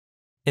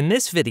In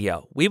this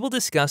video, we will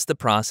discuss the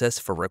process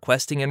for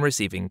requesting and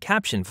receiving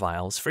caption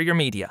files for your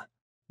media.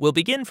 We'll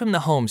begin from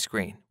the home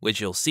screen, which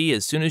you'll see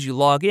as soon as you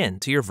log in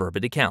to your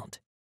Verbit account.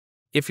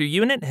 If your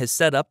unit has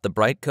set up the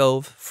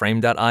Brightcove,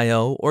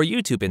 Frame.io, or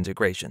YouTube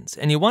integrations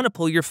and you want to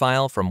pull your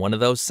file from one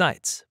of those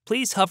sites,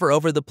 please hover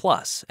over the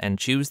plus and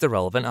choose the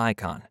relevant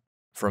icon.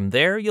 From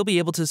there, you'll be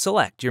able to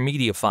select your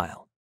media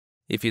file.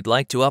 If you'd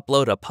like to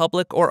upload a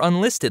public or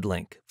unlisted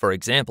link, for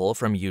example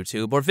from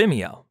YouTube or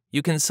Vimeo,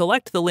 you can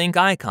select the link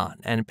icon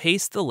and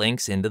paste the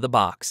links into the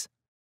box.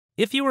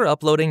 If you are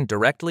uploading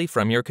directly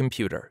from your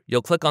computer,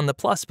 you'll click on the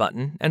plus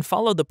button and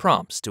follow the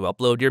prompts to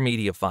upload your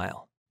media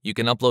file. You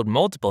can upload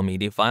multiple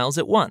media files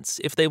at once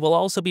if they will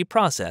also be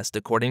processed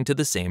according to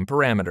the same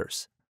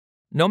parameters.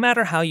 No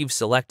matter how you've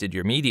selected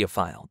your media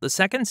file, the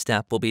second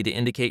step will be to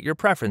indicate your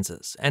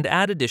preferences and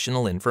add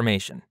additional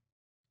information.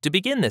 To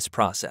begin this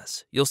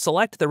process, you'll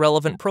select the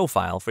relevant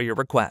profile for your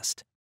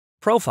request.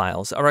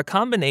 Profiles are a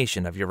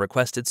combination of your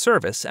requested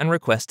service and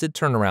requested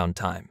turnaround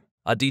time.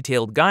 A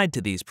detailed guide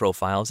to these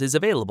profiles is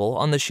available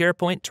on the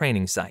SharePoint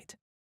training site.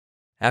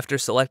 After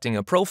selecting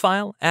a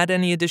profile, add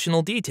any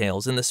additional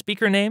details in the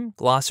speaker name,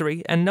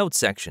 glossary, and notes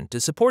section to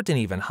support an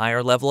even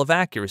higher level of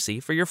accuracy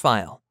for your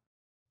file.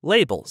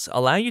 Labels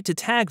allow you to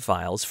tag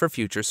files for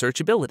future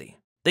searchability.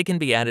 They can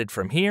be added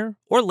from here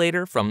or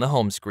later from the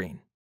home screen.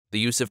 The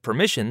use of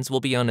permissions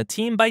will be on a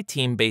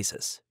team-by-team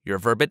basis. Your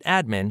Verbit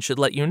admin should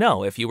let you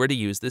know if you were to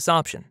use this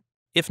option.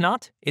 If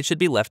not, it should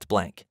be left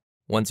blank.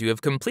 Once you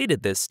have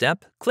completed this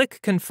step, click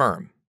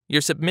Confirm.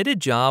 Your submitted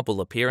job will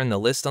appear in the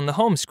list on the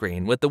home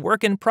screen with the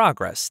Work in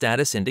Progress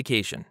status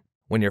indication.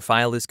 When your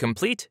file is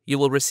complete, you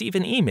will receive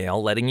an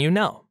email letting you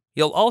know.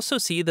 You'll also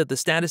see that the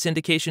status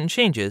indication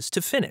changes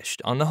to Finished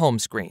on the home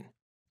screen.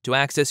 To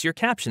access your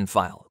caption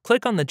file,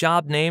 click on the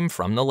job name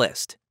from the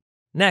list.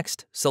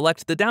 Next,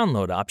 select the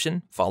Download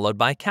option, followed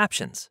by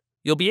Captions.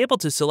 You'll be able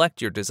to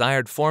select your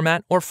desired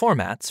format or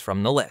formats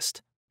from the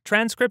list.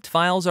 Transcript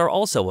files are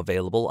also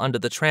available under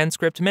the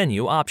Transcript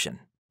menu option.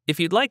 If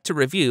you'd like to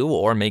review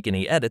or make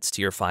any edits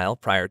to your file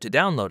prior to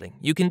downloading,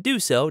 you can do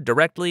so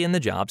directly in the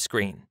job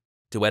screen.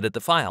 To edit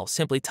the file,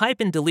 simply type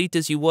in Delete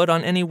as you would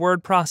on any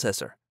word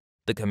processor.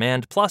 The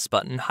Command plus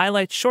button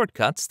highlights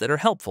shortcuts that are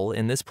helpful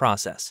in this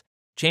process.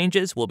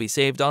 Changes will be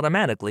saved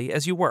automatically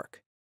as you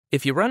work.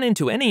 If you run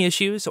into any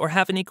issues or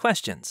have any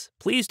questions,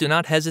 please do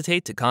not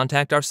hesitate to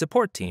contact our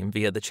support team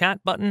via the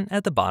chat button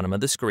at the bottom of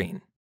the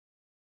screen.